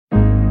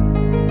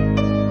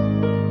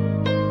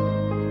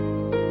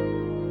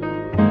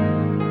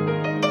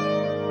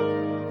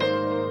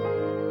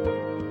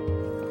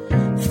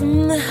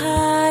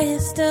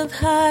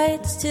wild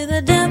heights to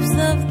the depths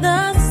of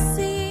the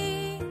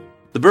sea.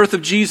 The birth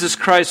of Jesus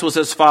Christ was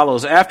as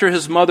follows. After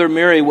his mother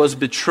Mary was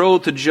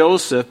betrothed to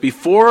Joseph,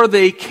 before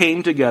they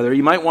came together,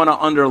 you might want to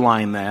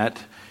underline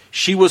that,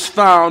 she was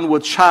found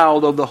with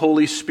child of the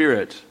Holy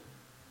Spirit.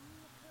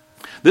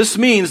 This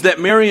means that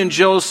Mary and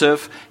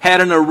Joseph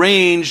had an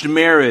arranged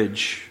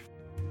marriage.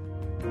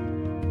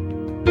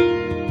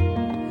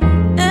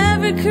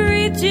 Every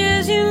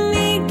creature's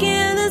unique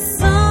in the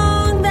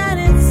song that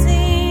it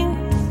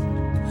sings,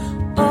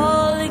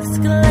 all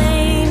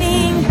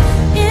exclaiming,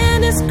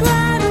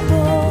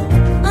 indescribable,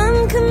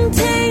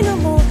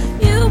 uncontainable.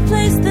 You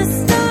place the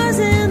stars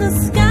in the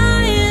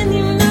sky and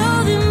you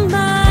know them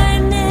by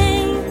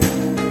name.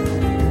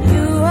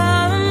 You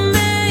are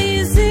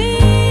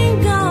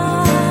amazing,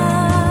 God.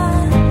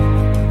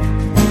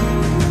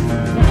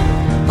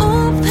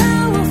 All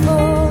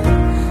powerful,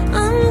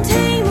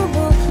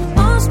 untamable,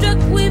 awestruck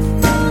we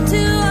fall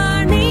to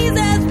our knees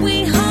as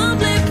we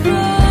humbly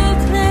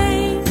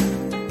proclaim.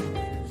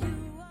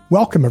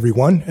 Welcome,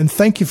 everyone, and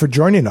thank you for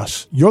joining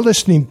us. You're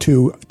listening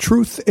to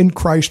Truth in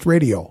Christ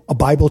Radio, a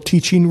Bible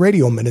teaching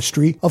radio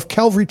ministry of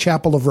Calvary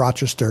Chapel of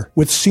Rochester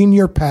with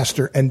senior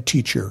pastor and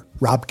teacher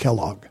Rob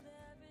Kellogg.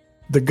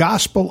 The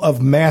Gospel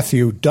of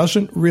Matthew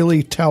doesn't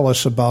really tell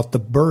us about the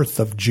birth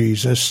of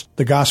Jesus.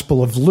 The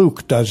Gospel of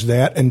Luke does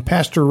that, and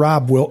Pastor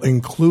Rob will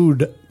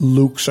include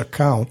Luke's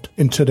account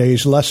in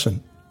today's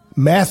lesson.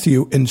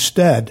 Matthew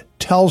instead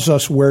tells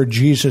us where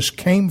Jesus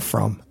came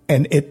from,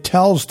 and it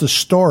tells the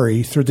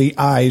story through the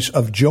eyes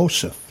of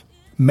Joseph.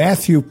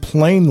 Matthew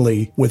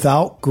plainly,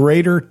 without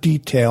greater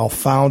detail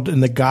found in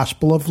the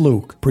Gospel of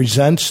Luke,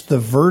 presents the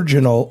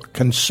virginal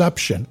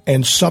conception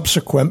and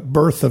subsequent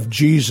birth of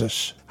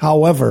Jesus.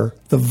 However,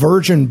 the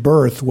virgin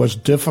birth was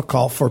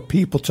difficult for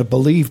people to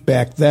believe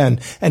back then,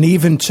 and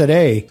even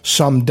today,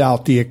 some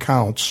doubt the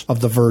accounts of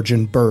the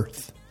virgin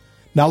birth.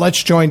 Now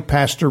let's join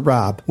Pastor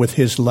Rob with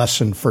his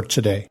lesson for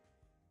today.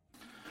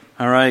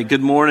 All right,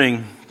 good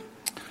morning.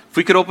 If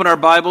we could open our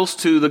Bibles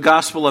to the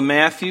Gospel of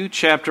Matthew,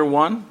 chapter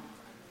 1.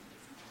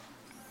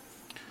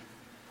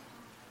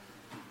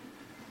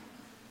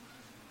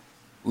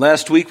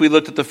 Last week we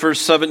looked at the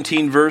first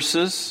 17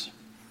 verses.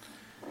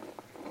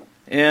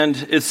 And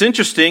it's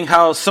interesting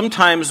how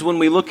sometimes when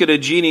we look at a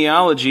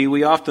genealogy,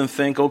 we often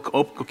think,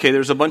 okay,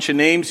 there's a bunch of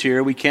names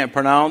here we can't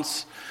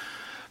pronounce.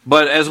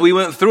 But as we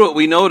went through it,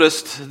 we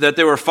noticed that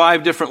there were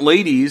 5 different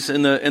ladies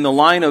in the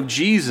line of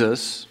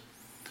Jesus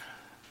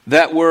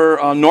that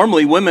were,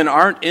 normally women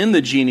aren't in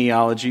the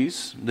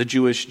genealogies, the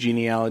Jewish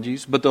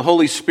genealogies, but the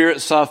Holy Spirit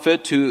saw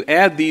fit to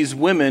add these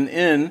women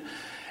in,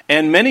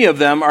 and many of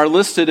them are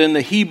listed in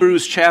the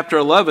Hebrews chapter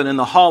 11 in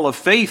the Hall of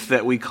Faith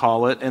that we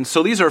call it. And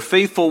so these are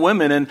faithful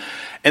women,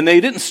 and they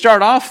didn't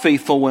start off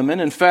faithful women.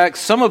 In fact,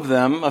 some of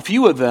them, a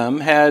few of them,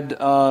 had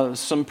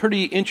some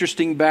pretty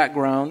interesting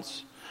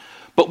backgrounds.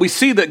 But we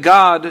see that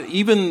God,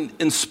 even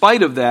in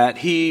spite of that,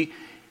 He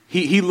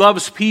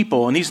loves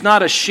people, and He's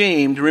not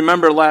ashamed,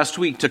 remember last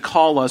week, to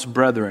call us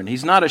brethren.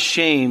 He's not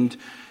ashamed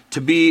to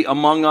be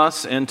among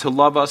us and to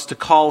love us, to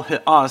call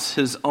us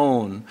His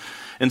own.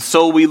 And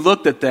so we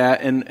looked at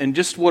that, and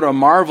just what a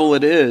marvel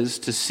it is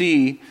to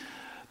see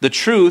the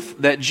truth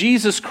that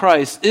Jesus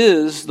Christ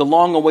is the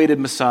long-awaited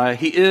Messiah.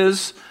 He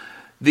is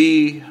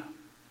the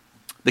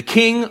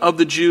King of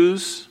the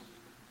Jews.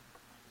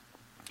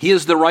 He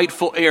is the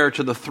rightful heir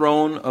to the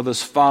throne of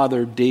his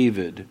father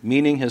David,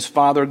 meaning his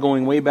father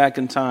going way back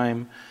in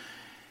time.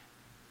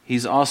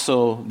 He's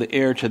also the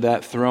heir to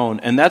that throne.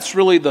 And that's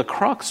really the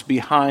crux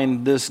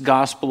behind this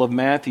Gospel of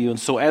Matthew. And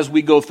so as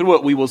we go through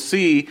it, we will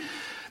see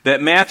that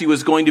Matthew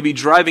is going to be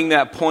driving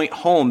that point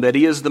home, that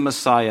he is the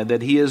Messiah,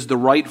 that he is the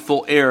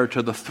rightful heir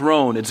to the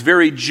throne. It's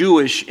very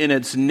Jewish in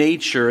its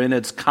nature, in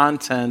its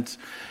content,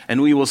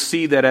 and we will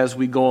see that as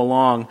we go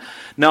along.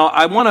 Now,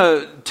 I want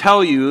to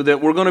tell you that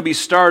we're going to be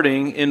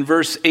starting in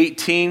verse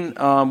 18.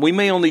 We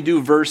may only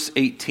do verse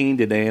 18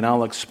 today, and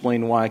I'll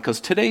explain why, because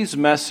today's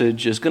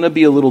message is going to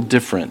be a little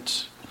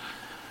different.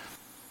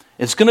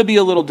 It's going to be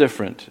a little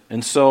different.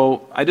 And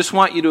so I just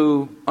want you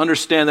to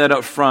understand that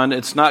up front.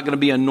 It's not going to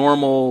be a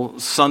normal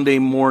Sunday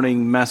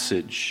morning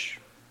message.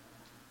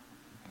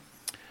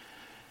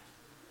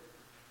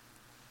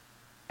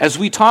 As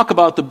we talk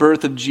about the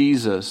birth of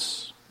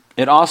Jesus,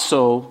 it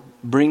also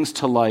brings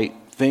to light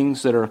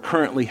things that are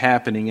currently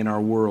happening in our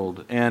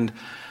world. And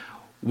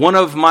one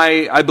of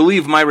I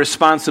believe my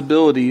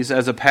responsibilities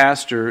as a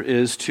pastor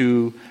is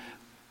to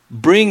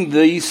bring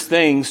these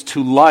things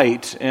to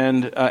light.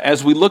 And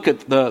as we look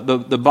at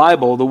the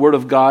Bible, the Word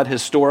of God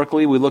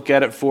historically, we look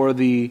at it for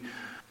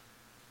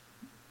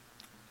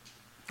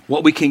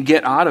what we can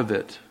get out of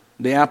it,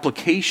 the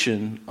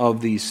application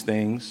of these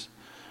things.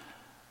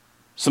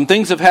 Some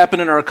things have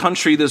happened in our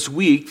country this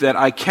week that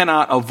I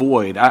cannot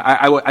avoid.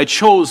 I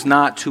chose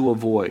not to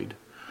avoid.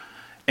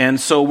 And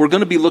so we're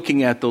going to be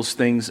looking at those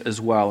things as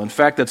well. In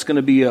fact, that's going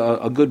to be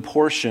a good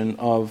portion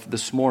of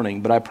this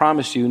morning. But I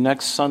promise you,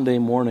 next Sunday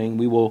morning,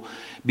 we will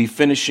be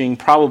finishing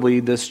probably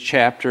this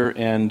chapter,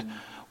 and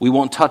we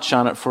won't touch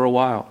on it for a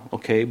while,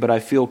 okay? But I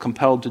feel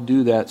compelled to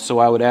do that, so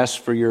I would ask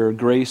for your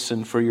grace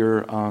and for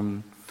your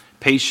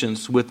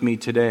patience with me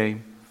today.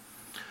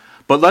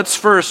 But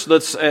let's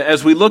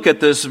as we look at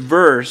this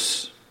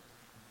verse,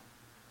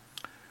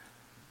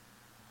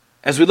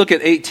 as we look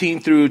at 18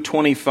 through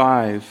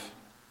 25,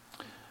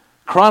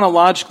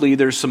 chronologically,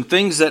 there's some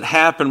things that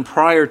happen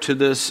prior to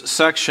this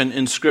section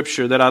in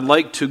Scripture that I'd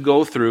like to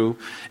go through,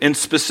 and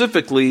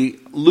specifically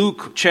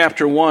Luke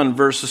chapter 1,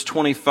 verses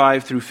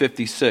 25 through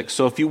 56.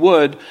 So if you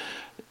would,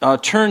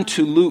 turn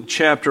to Luke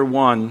chapter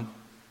 1,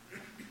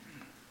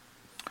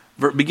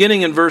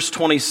 beginning in verse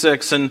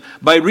 26. And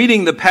by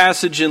reading the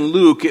passage in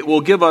Luke, it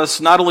will give us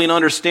not only an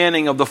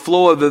understanding of the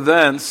flow of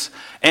events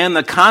and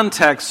the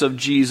context of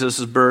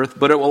Jesus' birth,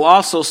 but it will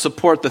also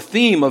support the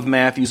theme of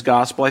Matthew's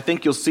gospel. I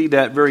think you'll see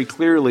that very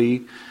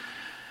clearly,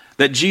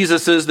 that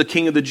Jesus is the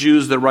King of the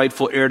Jews, the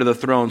rightful heir to the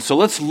throne. So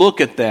let's look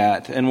at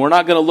that. And we're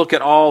not going to look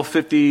at all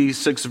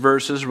 56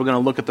 verses. We're going to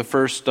look at the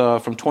first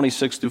from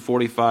 26 through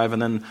 45,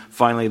 and then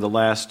finally the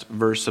last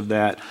verse of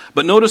that.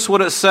 But notice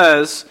what it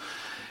says,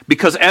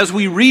 because as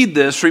we read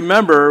this,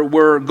 remember,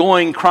 we're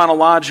going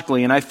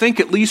chronologically, and I think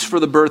at least for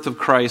the birth of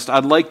Christ,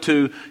 I'd like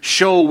to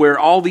show where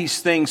all these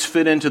things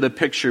fit into the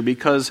picture,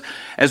 because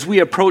as we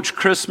approach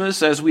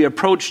Christmas, as we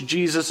approach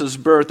Jesus'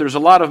 birth, there's a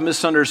lot of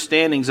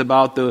misunderstandings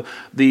about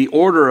the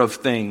order of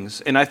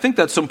things, and I think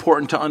that's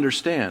important to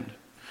understand.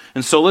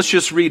 And so let's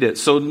just read it.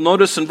 So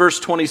notice in verse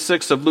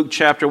 26 of Luke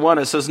chapter 1,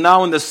 it says,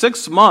 "Now in the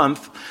 6th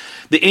month,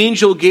 the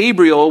angel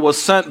Gabriel was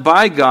sent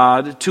by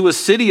God to a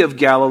city of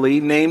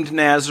Galilee named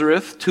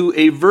Nazareth to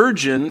a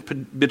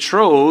virgin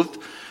betrothed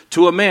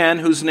to a man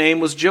whose name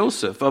was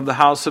Joseph of the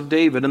house of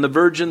David. And the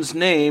virgin's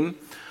name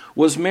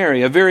was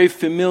Mary." A very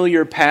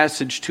familiar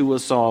passage to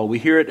us all. We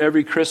hear it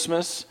every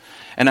Christmas,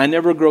 and I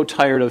never grow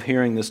tired of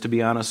hearing this, to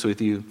be honest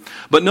with you.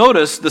 But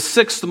notice the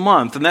 6th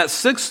month, and that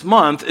 6th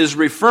month is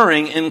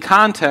referring in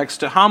context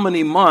to how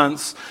many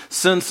months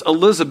since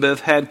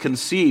Elizabeth had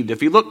conceived.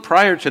 If you look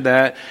prior to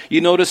that,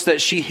 you notice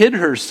that she hid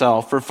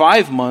herself for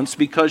 5 months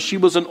because she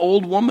was an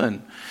old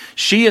woman.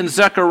 She and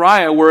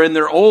Zechariah were in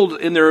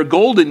their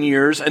golden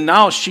years, and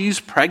now she's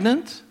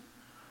pregnant?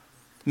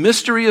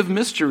 Mystery of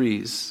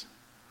mysteries.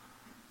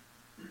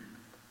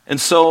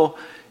 And so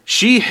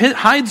she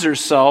hides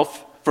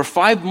herself for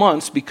 5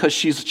 months because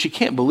she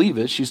can't believe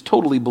it. She's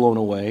totally blown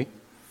away.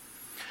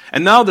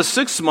 And now the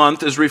 6th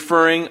month is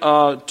referring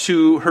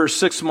to her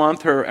 6th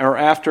month, or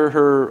after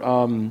her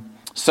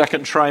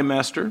second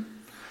trimester.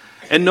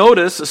 And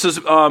notice, it says,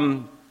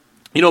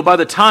 by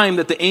the time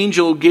that the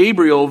angel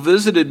Gabriel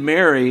visited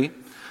Mary,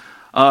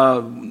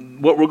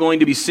 what we're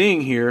going to be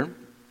seeing here,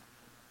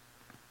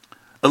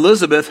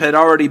 Elizabeth had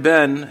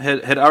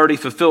already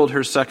fulfilled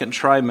her second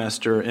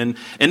trimester. And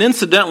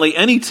incidentally,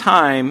 any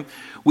time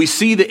we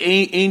see the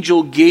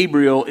angel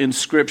Gabriel in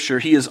Scripture,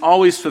 he is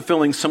always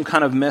fulfilling some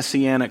kind of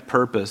messianic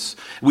purpose.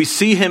 We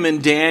see him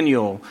in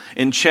Daniel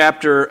in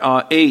chapter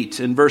 8,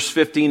 in verse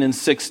 15 and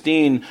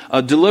 16,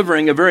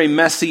 delivering a very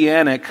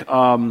messianic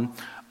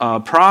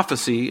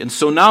prophecy. And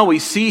so now we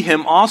see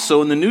him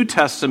also in the New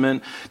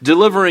Testament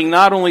delivering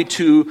not only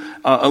to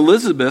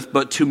Elizabeth,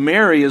 but to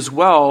Mary as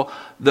well,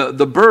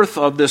 the birth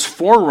of this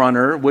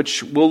forerunner,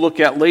 which we'll look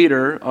at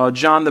later,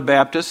 John the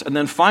Baptist, and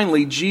then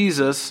finally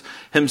Jesus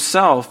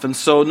himself. And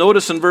so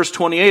notice in verse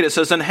 28 it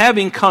says, "And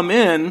having come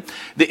in,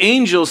 the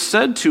angel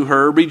said to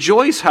her,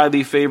 'Rejoice,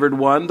 highly favored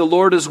one, the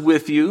Lord is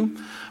with you.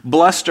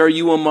 Blessed are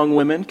you among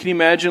women.'" Can you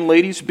imagine,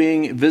 ladies,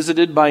 being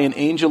visited by an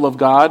angel of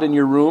God in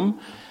your room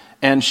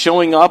and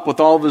showing up with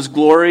all of his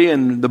glory,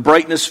 and the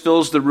brightness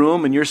fills the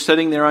room, and you're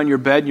sitting there on your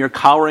bed and you're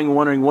cowering,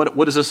 wondering,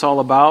 what is this all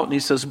about? And he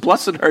says,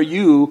 "Blessed are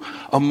you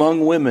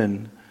among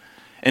women."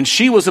 And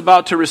she was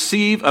about to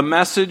receive a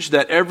message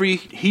that every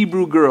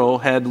Hebrew girl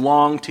had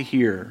longed to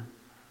hear,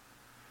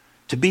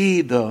 to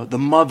be the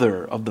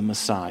mother of the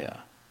Messiah.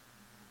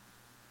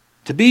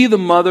 To be the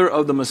mother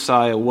of the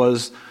Messiah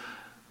was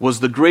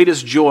the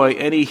greatest joy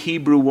any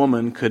Hebrew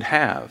woman could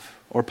have,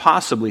 or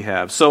possibly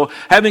have. So,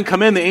 having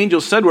come in, the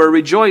angel said to her,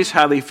 "Rejoice,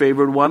 highly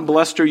favored one,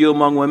 blessed are you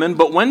among women."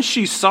 But when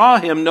she saw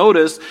him,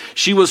 notice,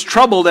 she was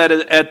troubled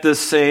at this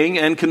saying,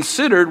 and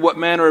considered what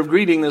manner of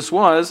greeting this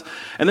was.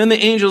 And then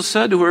the angel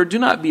said to her, "Do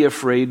not be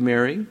afraid,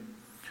 Mary,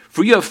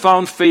 for you have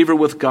found favor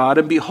with God,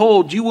 and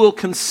behold, you will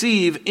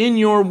conceive in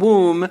your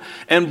womb,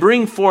 and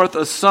bring forth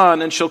a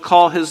son, and shall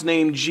call his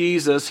name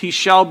Jesus. He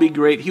shall be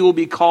great, he will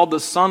be called the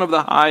Son of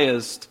the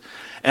Highest.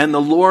 And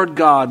the Lord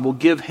God will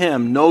give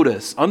him,"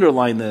 notice,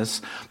 underline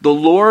this, "the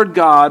Lord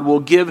God will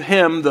give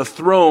him the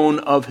throne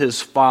of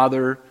his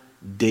father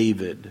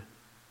David."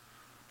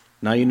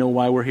 Now you know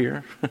why we're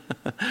here?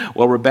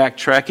 Well, we're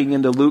backtracking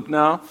into Luke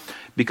now,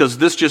 because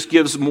this just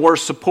gives more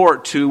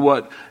support to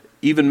what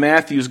even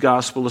Matthew's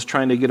gospel is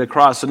trying to get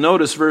across. And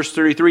notice verse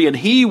 33, "And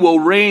he will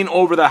reign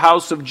over the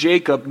house of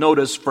Jacob,"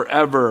 notice,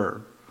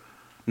 "forever."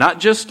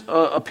 Not just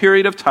a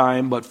period of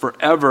time, but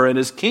forever. In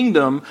his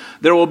kingdom,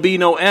 there will be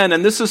no end.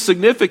 And this is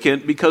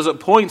significant because it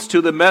points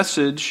to the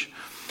message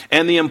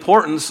and the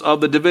importance of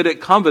the Davidic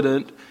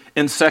covenant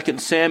in 2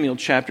 Samuel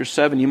chapter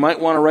 7. You might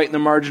want to write in the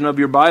margin of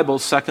your Bible,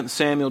 2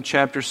 Samuel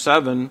chapter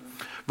 7,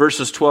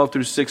 verses 12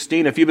 through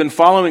 16. If you've been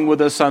following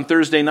with us on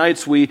Thursday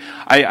nights,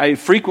 I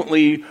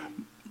frequently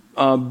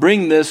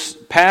bring this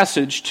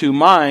passage to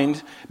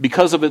mind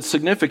because of its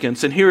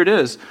significance. And here it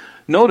is.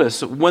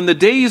 Notice, when the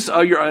days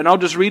are and I'll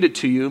just read it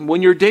to you,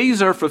 when your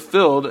days are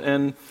fulfilled,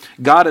 and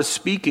God is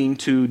speaking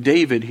to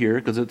David here,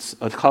 because it's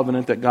a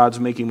covenant that God's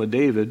making with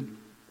David.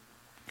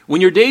 When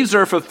your days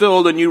are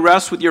fulfilled and you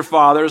rest with your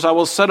fathers, I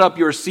will set up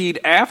your seed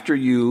after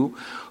you,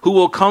 who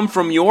will come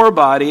from your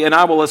body, and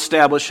I will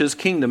establish his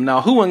kingdom.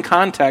 Now, who in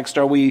context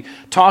are we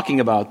talking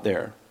about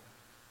there?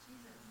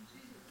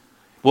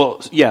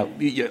 Well, yeah,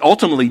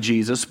 ultimately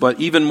Jesus, but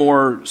even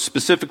more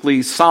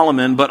specifically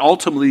Solomon, but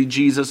ultimately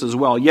Jesus as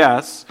well,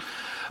 yes.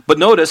 But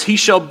notice, he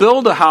shall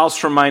build a house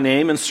for my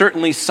name, and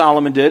certainly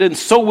Solomon did, and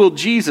so will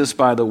Jesus,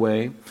 by the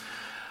way.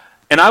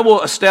 And I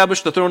will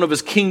establish the throne of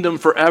his kingdom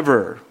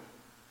forever.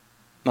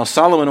 Now,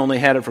 Solomon only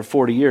had it for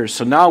 40 years,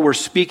 so now we're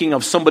speaking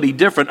of somebody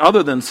different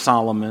other than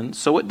Solomon.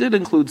 So it did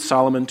include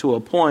Solomon to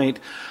a point.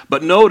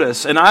 But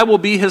notice, and I will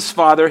be his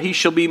father, he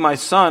shall be my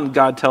son,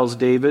 God tells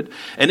David.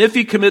 And if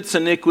he commits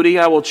iniquity,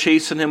 I will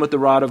chasten him with the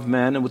rod of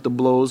men and with the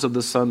blows of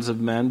the sons of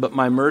men. But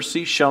my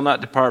mercy shall not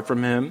depart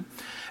from him,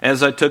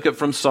 as I took it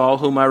from Saul,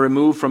 whom I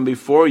removed from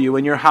before you.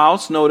 And your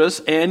house,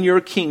 notice, and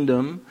your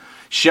kingdom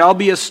shall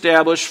be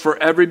established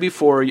forever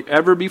before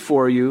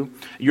you.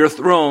 Your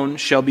throne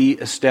shall be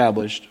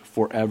established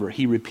forever.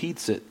 He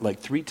repeats it like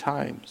 3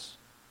 times.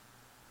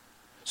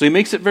 So he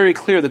makes it very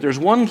clear that there's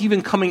one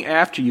even coming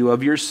after you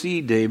of your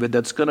seed, David,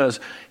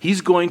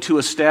 he's going to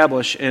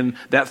establish, and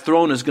that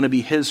throne is going to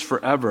be his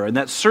forever. And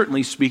that's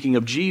certainly speaking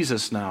of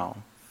Jesus now.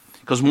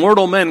 Because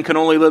mortal men can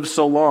only live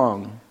so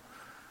long.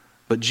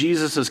 But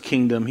Jesus'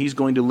 kingdom, he's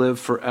going to live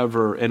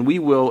forever, and we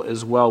will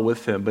as well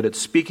with him. But it's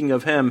speaking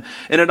of him.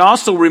 And it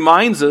also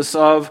reminds us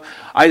of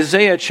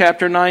Isaiah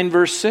chapter 9,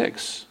 verse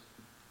 6,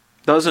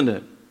 doesn't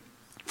it?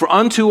 For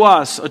unto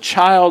us a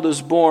child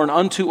is born,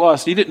 unto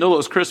us. You didn't know it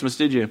was Christmas,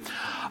 did you?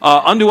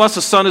 Unto us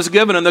a son is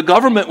given, and the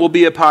government will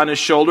be upon his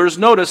shoulders.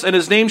 Notice, and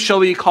his name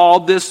shall be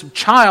called this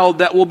child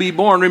that will be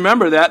born.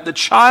 Remember that, the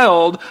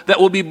child that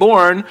will be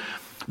born.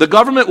 The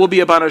government will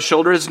be upon his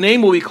shoulder. His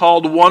name will be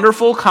called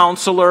Wonderful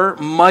Counselor,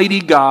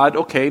 Mighty God.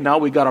 Okay, now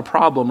we got a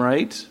problem,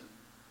 right?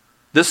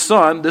 This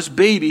son, this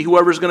baby,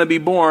 whoever's going to be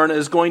born,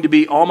 is going to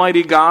be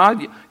Almighty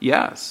God?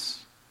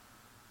 Yes.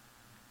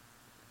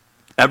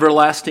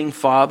 Everlasting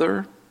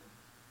Father,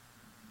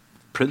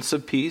 Prince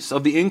of Peace.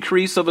 Of the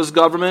increase of his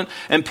government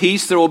and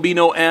peace there will be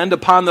no end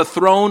upon the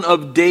throne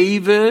of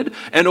David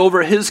and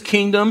over his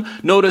kingdom.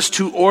 Notice,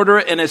 to order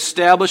and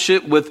establish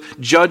it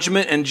with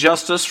judgment and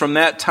justice from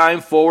that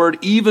time forward,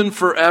 even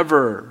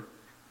forever.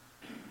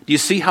 Do you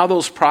see how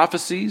those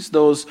prophecies,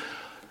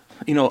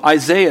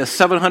 Isaiah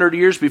 700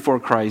 years before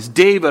Christ,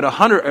 David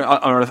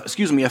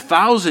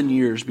 1,000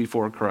 years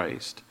before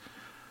Christ,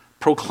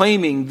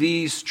 proclaiming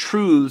these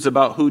truths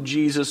about who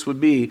Jesus would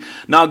be.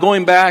 Now,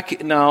 going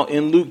back now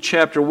in Luke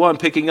chapter 1,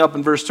 picking up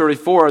in verse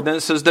 34, then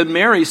it says, Then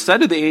Mary said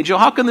to the angel,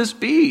 How can this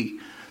be,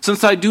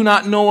 since I do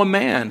not know a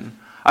man?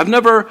 I've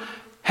never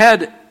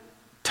had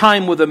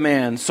time with a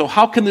man, so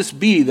how can this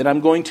be that I'm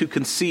going to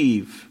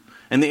conceive?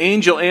 And the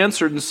angel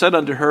answered and said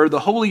unto her, The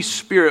Holy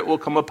Spirit will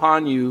come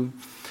upon you,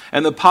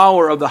 and the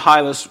power of the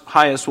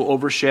highest will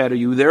overshadow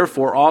you.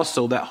 Therefore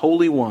also that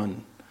Holy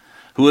One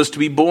who is to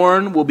be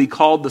born will be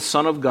called the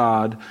Son of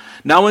God.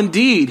 Now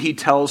indeed, he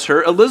tells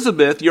her,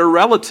 Elizabeth, your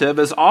relative,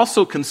 has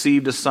also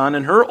conceived a son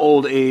in her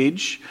old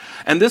age,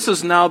 and this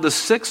is now the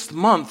 6th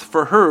month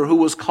for her who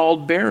was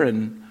called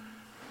barren.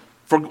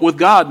 For with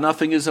God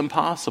nothing is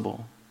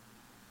impossible.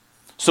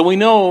 So we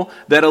know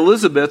that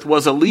Elizabeth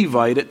was a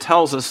Levite. It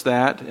tells us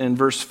that in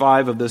verse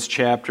 5 of this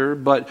chapter.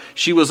 But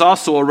she was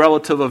also a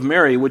relative of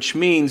Mary, which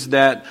means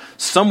that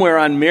somewhere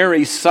on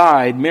Mary's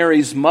side,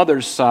 Mary's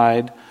mother's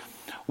side,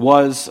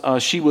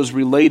 she was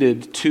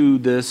related to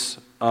this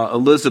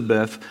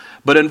Elizabeth.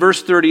 But in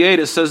verse 38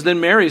 it says, Then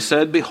Mary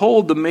said,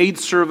 Behold, the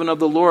maidservant of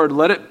the Lord,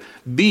 let it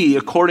be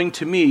according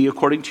to me,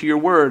 according to your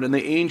word. And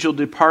the angel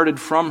departed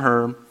from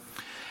her.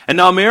 And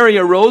now Mary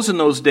arose in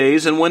those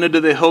days and went into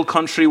the hill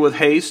country with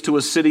haste to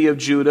a city of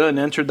Judah and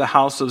entered the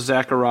house of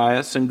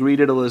Zacharias and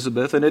greeted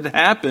Elizabeth. And it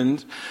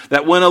happened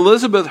that when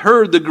Elizabeth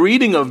heard the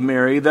greeting of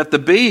Mary, that the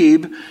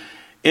babe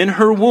in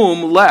her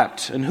womb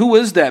leapt. And who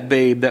is that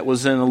babe that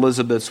was in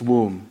Elizabeth's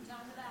womb?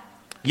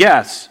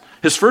 Yes.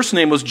 His first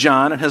name was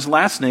John and his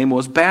last name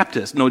was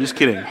Baptist. No, just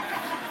kidding.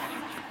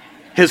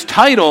 His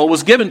title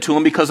was given to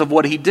him because of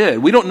what he did.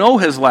 We don't know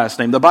his last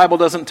name. The Bible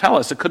doesn't tell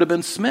us. It could have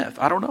been Smith.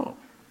 I don't know.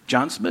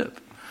 John Smith.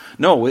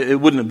 No, it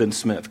wouldn't have been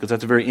Smith because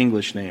that's a very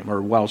English name or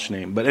Welsh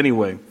name. But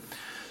anyway,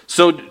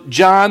 so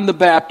John the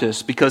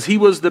Baptist, because he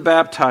was the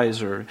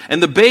baptizer.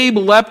 And the babe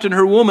leapt in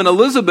her womb, and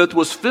Elizabeth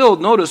was filled,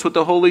 notice, with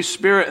the Holy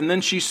Spirit. And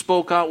then she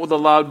spoke out with a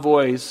loud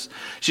voice.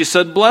 She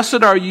said,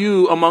 Blessed are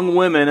you among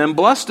women, and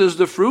blessed is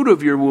the fruit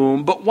of your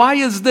womb. But why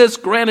is this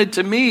granted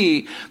to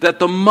me, that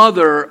the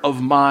mother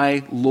of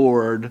my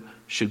Lord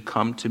should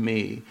come to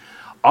me?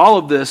 all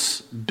of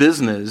this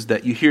business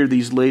that you hear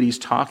these ladies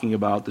talking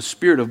about, the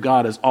Spirit of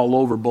God is all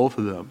over both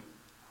of them.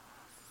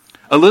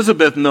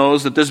 Elizabeth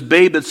knows that this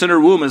babe that's in her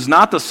womb is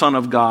not the Son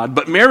of God,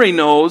 but Mary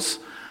knows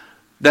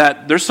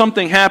that there's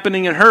something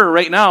happening in her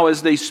right now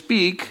as they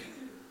speak,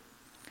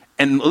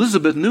 and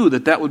Elizabeth knew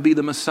that that would be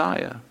the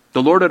Messiah.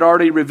 The Lord had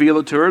already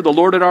revealed it to her. The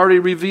Lord had already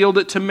revealed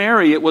it to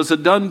Mary. It was a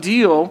done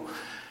deal,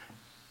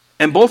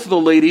 and both of the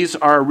ladies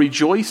are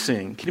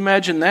rejoicing. Can you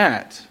imagine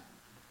that?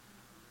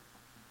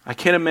 I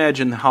can't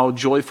imagine how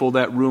joyful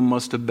that room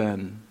must have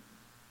been.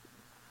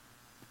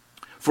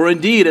 For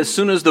indeed, as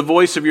soon as the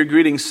voice of your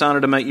greeting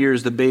sounded in my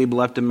ears, the babe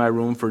leapt in my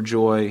room for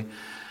joy.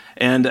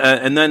 And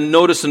then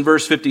notice in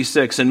verse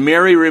 56, and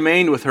Mary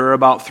remained with her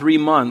about 3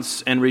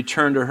 months and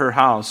returned to her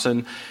house.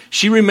 And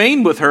she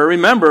remained with her.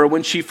 Remember,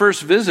 when she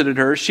first visited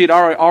her, she had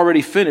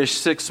already finished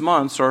 6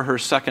 months, or her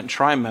second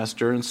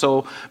trimester. And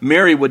so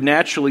Mary would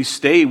naturally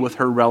stay with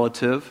her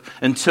relative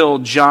until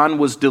John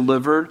was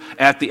delivered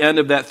at the end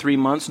of that 3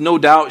 months. No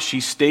doubt she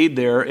stayed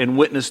there and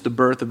witnessed the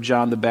birth of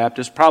John the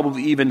Baptist,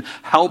 probably even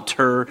helped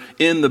her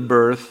in the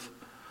birth.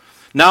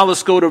 Now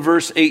let's go to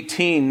verse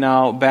 18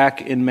 now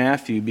back in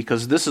Matthew,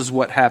 because this is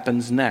what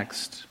happens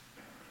next.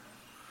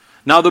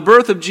 Now the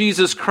birth of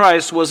Jesus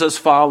Christ was as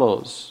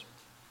follows.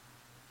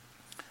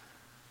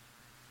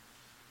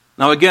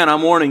 Now again,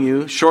 I'm warning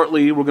you,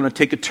 shortly we're going to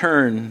take a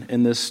turn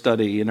in this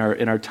study, in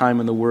our time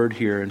in the Word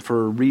here, and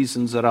for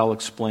reasons that I'll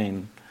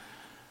explain.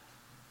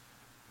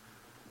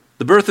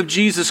 The birth of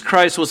Jesus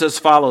Christ was as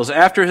follows.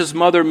 After his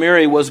mother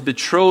Mary was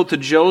betrothed to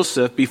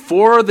Joseph,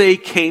 before they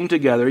came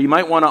together, you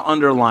might want to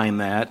underline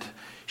that,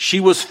 she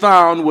was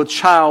found with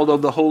child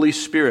of the Holy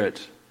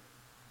Spirit.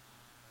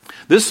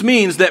 This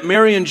means that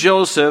Mary and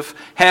Joseph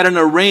had an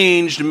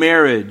arranged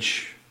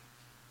marriage.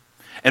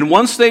 And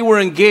once they were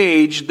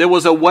engaged, there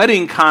was a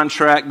wedding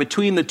contract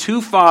between the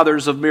two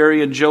fathers of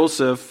Mary and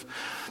Joseph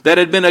that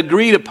had been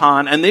agreed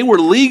upon, and they were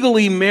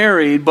legally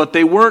married, but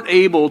they weren't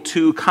able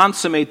to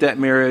consummate that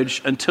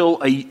marriage until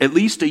at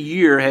least a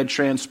year had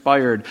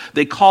transpired.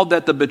 They called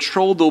that the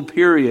betrothal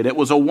period. It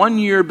was a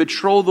 1-year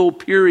betrothal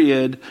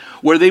period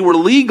where they were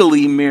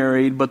legally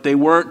married, but they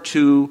weren't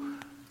to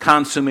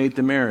consummate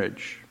the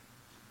marriage.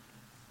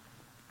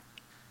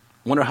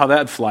 Wonder how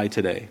that'd fly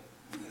today.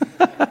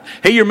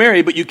 Hey, you're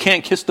married, but you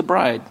can't kiss the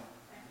bride.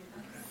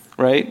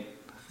 Right?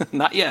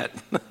 Not yet.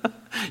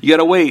 You got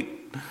to wait.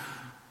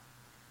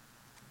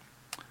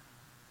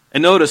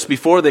 And notice,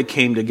 before they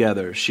came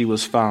together, she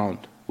was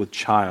found with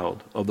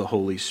child of the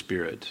Holy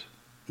Spirit.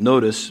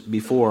 Notice,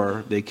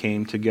 before they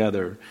came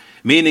together.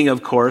 Meaning,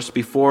 of course,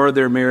 before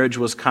their marriage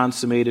was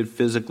consummated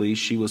physically,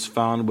 she was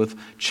found with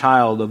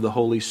child of the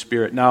Holy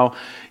Spirit. Now,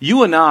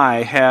 you and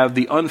I have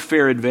the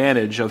unfair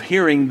advantage of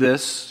hearing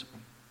this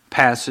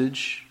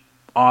passage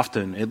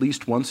often, at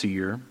least once a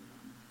year.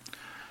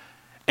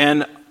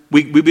 And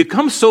we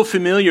become so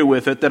familiar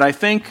with it that I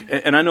think,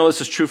 and I know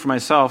this is true for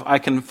myself, I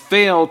can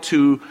fail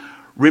to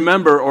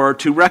remember or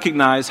to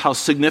recognize how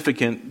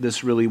significant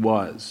this really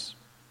was.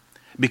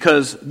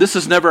 Because this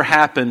has never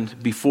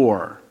happened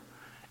before,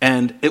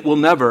 and it will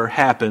never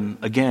happen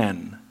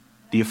again.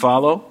 Do you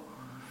follow?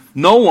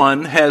 No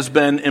one has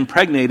been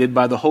impregnated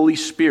by the Holy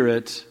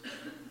Spirit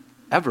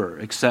ever,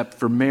 except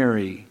for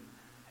Mary,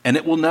 and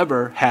it will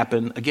never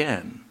happen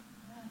again.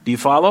 Do you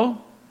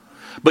follow?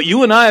 But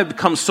you and I have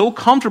become so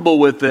comfortable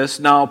with this.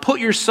 Now put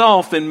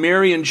yourself in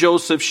Mary and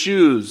Joseph's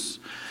shoes.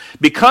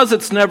 Because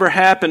it's never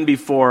happened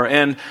before,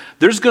 and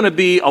there's going to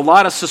be a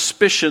lot of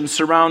suspicion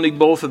surrounding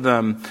both of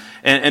them,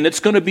 and it's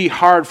going to be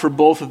hard for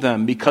both of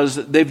them because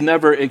they've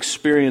never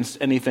experienced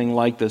anything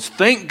like this.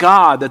 Thank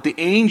God that the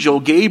angel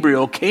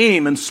Gabriel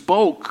came and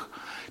spoke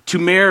to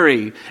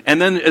Mary,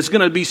 and then is going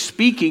to be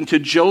speaking to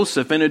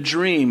Joseph in a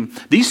dream.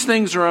 These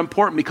things are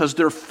important because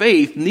their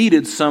faith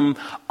needed some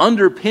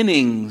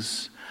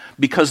underpinnings,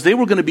 because they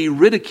were going to be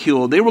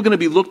ridiculed. They were going to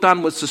be looked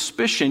on with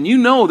suspicion. You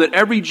know that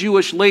every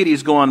Jewish lady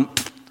is going,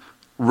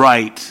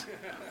 right.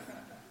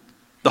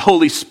 The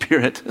Holy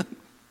Spirit.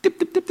 Dip,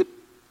 dip, dip, dip.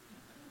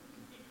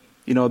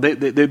 You know,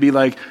 they'd be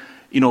like,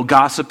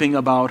 gossiping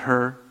about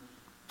her.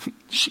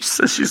 She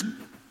says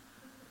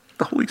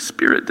the Holy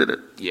Spirit did it.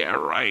 Yeah,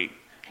 right.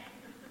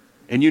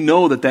 And you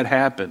know that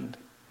happened.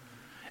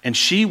 And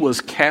she was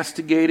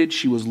castigated.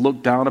 She was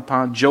looked down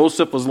upon.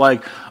 Joseph was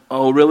like,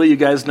 oh, really? You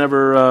guys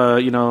never,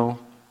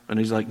 And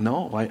he's like,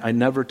 no, I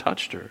never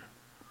touched her.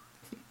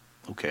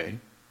 Okay.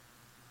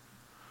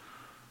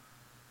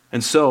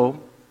 And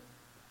so,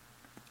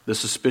 the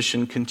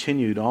suspicion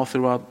continued all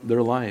throughout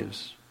their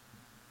lives.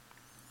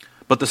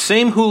 But the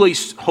same Holy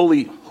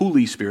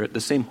Spirit,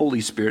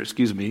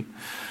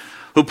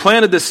 who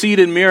planted the seed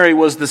in Mary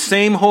was the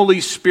same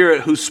Holy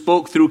Spirit who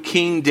spoke through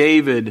King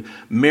David,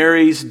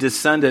 Mary's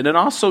descendant, and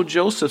also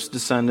Joseph's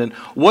descendant.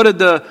 What did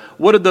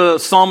the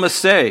psalmist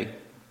say?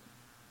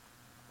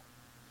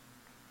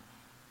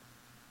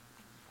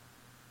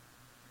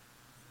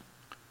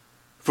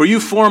 For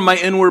you formed my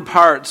inward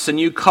parts, and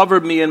you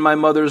covered me in my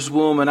mother's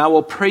womb, and I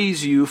will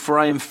praise you, for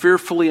I am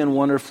fearfully and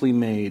wonderfully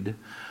made.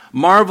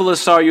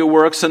 Marvelous are your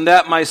works, and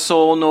that my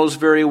soul knows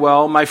very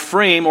well. My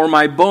frame, or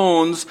my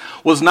bones,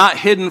 was not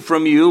hidden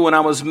from you when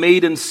I was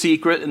made in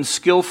secret and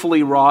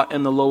skillfully wrought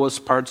in the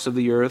lowest parts of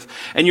the earth.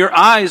 And your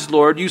eyes,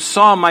 Lord, you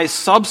saw my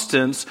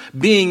substance,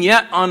 being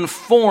yet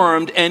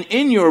unformed, and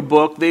in your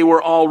book they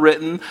were all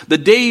written, the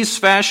days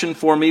fashioned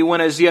for me,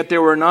 when as yet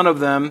there were none of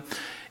them.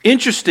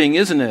 Interesting,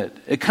 isn't it?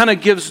 It kind of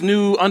gives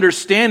new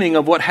understanding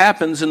of what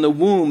happens in the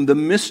womb, the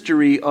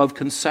mystery of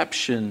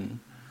conception.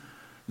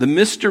 The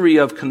mystery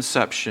of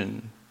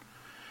conception.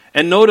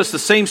 And notice the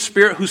same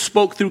Spirit who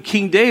spoke through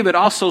King David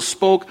also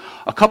spoke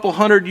a couple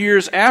hundred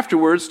years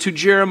afterwards to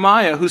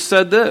Jeremiah, who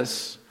said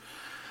this.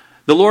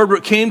 The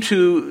Lord came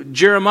to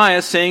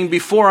Jeremiah saying,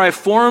 before I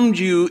formed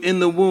you in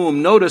the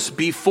womb. Notice,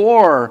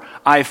 before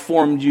I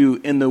formed you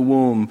in the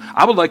womb.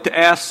 I would like to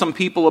ask some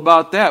people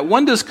about that.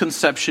 When does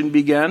conception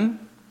begin?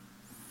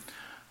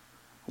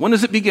 When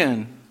does it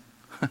begin?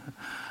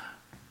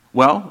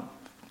 Well,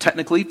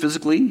 technically,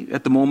 physically,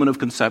 at the moment of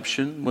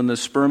conception, when the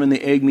sperm and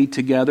the egg meet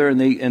together and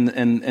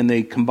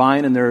they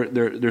combine and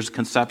there's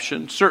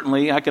conception.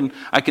 Certainly, I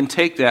can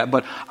take that,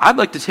 but I'd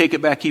like to take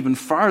it back even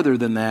farther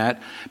than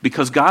that,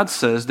 because God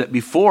says that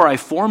before I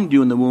formed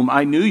you in the womb,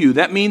 I knew you.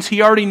 That means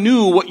He already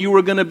knew what you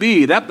were going to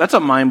be. That's a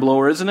mind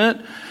blower, isn't it?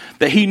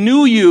 That He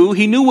knew you,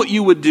 He knew what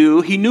you would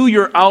do, He knew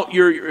your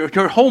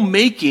whole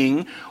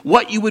making,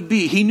 what you would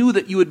be. He knew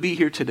that you would be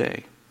here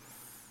today.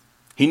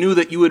 He knew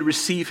that you would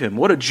receive Him.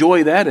 What a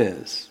joy that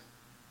is.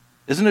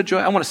 Isn't it a joy?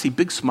 I want to see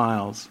big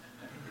smiles.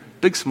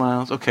 Big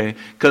smiles, okay.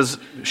 Because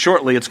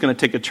shortly it's going to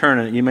take a turn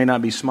and you may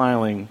not be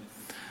smiling.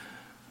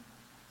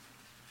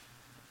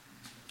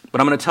 But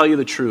I'm going to tell you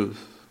the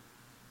truth.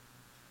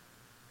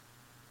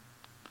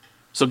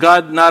 So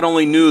God not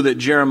only knew that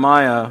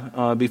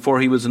Jeremiah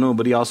before he was known,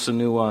 but He also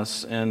knew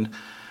us. And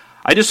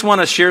I just want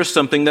to share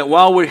something that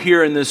while we're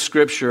here in this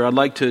scripture, I'd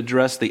like to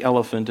address the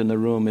elephant in the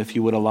room, if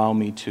you would allow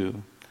me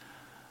to.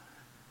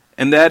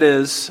 And that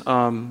is,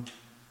 and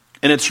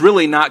it's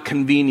really not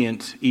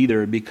convenient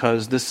either,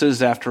 because this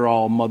is, after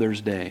all,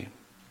 Mother's Day.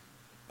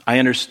 I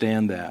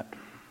understand that.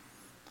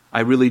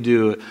 I really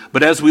do.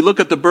 But as we look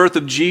at the birth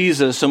of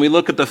Jesus and we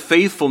look at the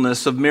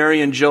faithfulness of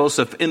Mary and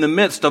Joseph in the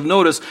midst of,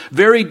 notice,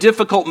 very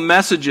difficult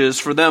messages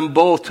for them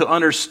both to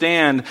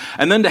understand,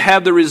 and then to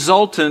have the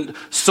resultant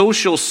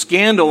social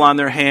scandal on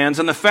their hands,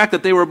 and the fact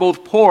that they were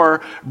both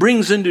poor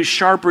brings into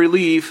sharp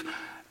relief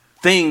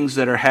things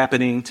that are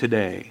happening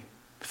today.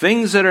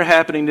 Things that are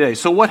happening today.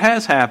 So what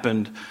has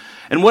happened?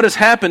 And what has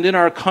happened in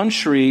our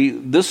country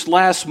this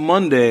last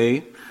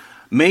Monday,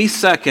 May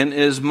 2nd,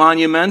 is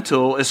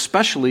monumental,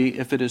 especially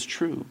if it is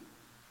true.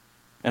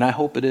 And I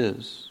hope it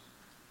is.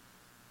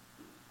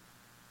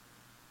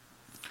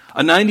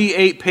 A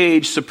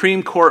 98-page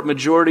Supreme Court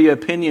majority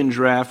opinion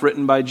draft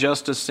written by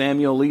Justice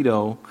Samuel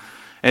Alito,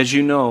 as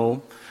you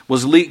know,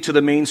 was leaked to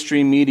the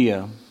mainstream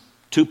media,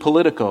 to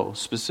Politico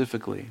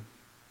specifically.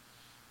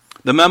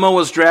 The memo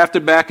was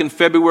drafted back in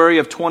February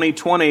of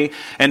 2020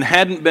 and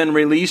hadn't been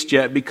released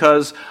yet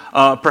because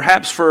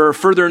perhaps for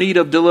further need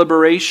of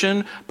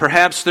deliberation,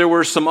 perhaps there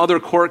were some other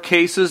court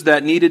cases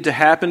that needed to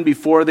happen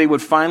before they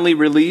would finally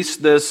release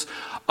this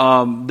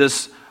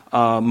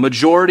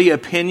majority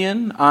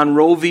opinion on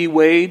Roe v.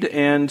 Wade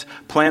and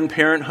Planned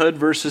Parenthood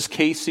versus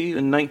Casey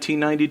in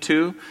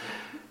 1992.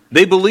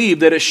 They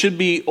believe that it should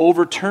be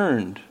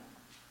overturned.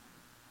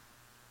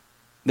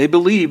 They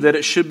believe that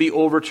it should be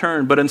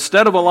overturned. But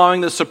instead of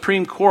allowing the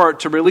Supreme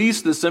Court to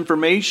release this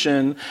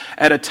information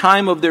at a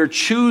time of their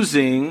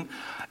choosing,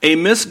 a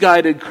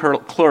misguided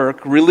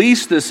clerk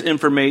released this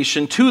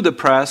information to the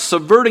press,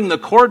 subverting the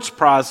court's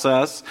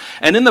process,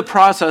 and in the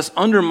process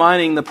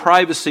undermining the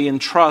privacy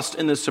and trust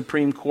in the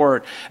Supreme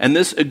Court. And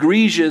this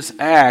egregious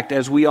act,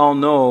 as we all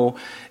know,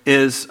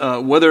 is,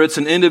 whether it's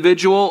an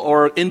individual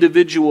or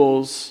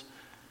individuals,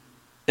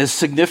 is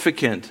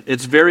significant.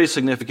 It's very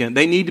significant.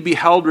 They need to be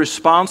held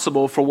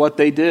responsible for what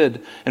they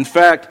did. In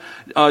fact,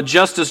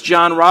 Justice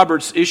John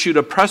Roberts issued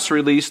a press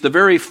release the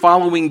very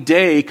following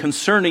day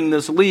concerning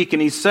this leak,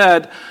 and he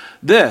said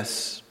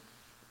this.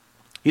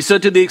 He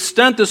said, to the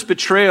extent this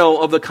betrayal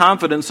of the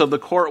confidence of the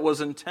court was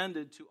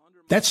intended to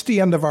undermine... That's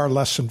the end of our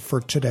lesson for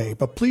today,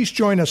 but please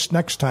join us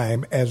next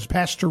time as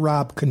Pastor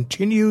Rob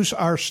continues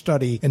our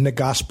study in the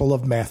Gospel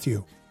of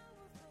Matthew.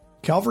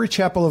 Calvary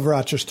Chapel of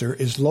Rochester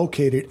is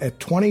located at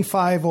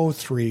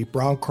 2503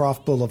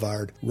 Browncroft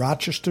Boulevard,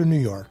 Rochester, New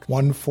York,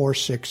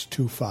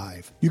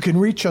 14625. You can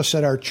reach us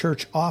at our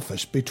church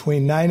office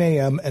between 9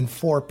 a.m. and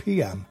 4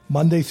 p.m.,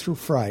 Monday through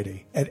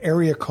Friday, at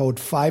area code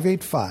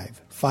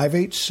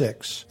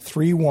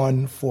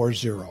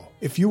 585-586-3140.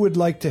 If you would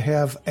like to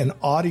have an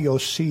audio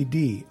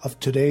CD of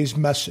today's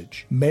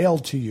message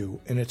mailed to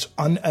you in its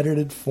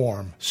unedited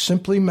form,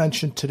 simply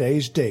mention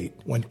today's date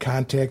when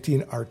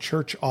contacting our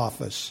church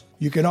office.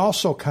 You can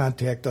also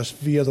contact us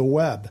via the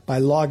web by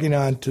logging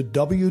on to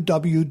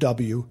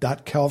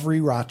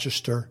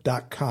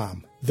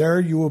www.calvaryrochester.com.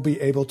 There you will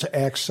be able to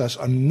access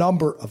a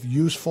number of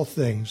useful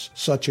things,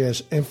 such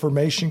as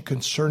information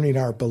concerning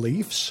our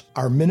beliefs,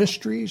 our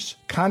ministries,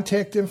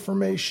 contact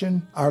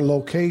information, our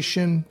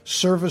location,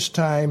 service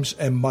times,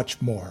 and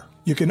much more.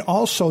 You can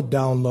also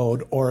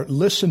download or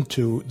listen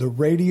to the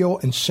radio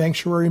and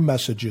sanctuary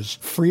messages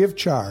free of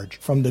charge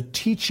from the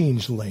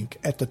teachings link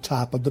at the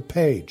top of the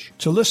page.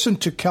 To listen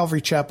to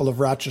Calvary Chapel of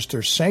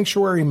Rochester's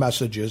sanctuary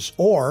messages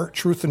or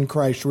Truth in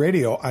Christ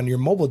Radio on your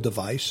mobile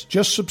device,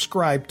 just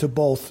subscribe to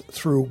both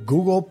through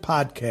Google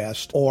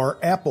Podcast or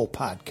Apple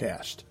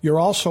Podcast. You're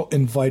also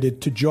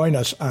invited to join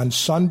us on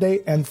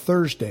Sunday and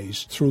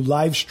Thursdays through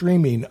live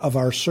streaming of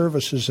our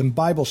services and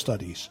Bible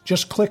studies.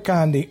 Just click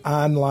on the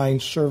online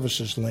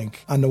services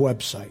link on the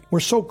website. We're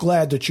so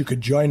glad that you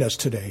could join us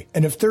today.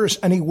 And if there is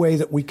any way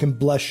that we can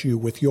bless you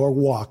with your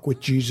walk with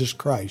Jesus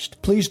Christ,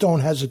 please don't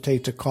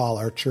hesitate to call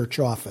our church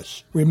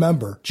office.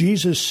 Remember,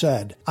 Jesus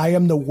said, "I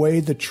am the way,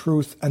 the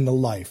truth, and the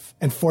life.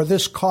 And for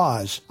this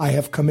cause I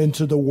have come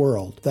into the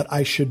world, that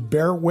I should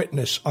bear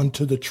witness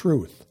unto the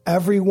truth.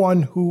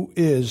 Everyone who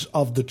is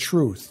of the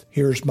truth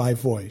hears my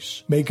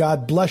voice." May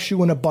God bless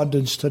you in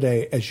abundance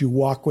today as you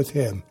walk with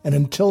Him. And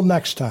until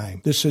next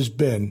time, this has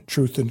been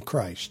Truth in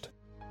Christ.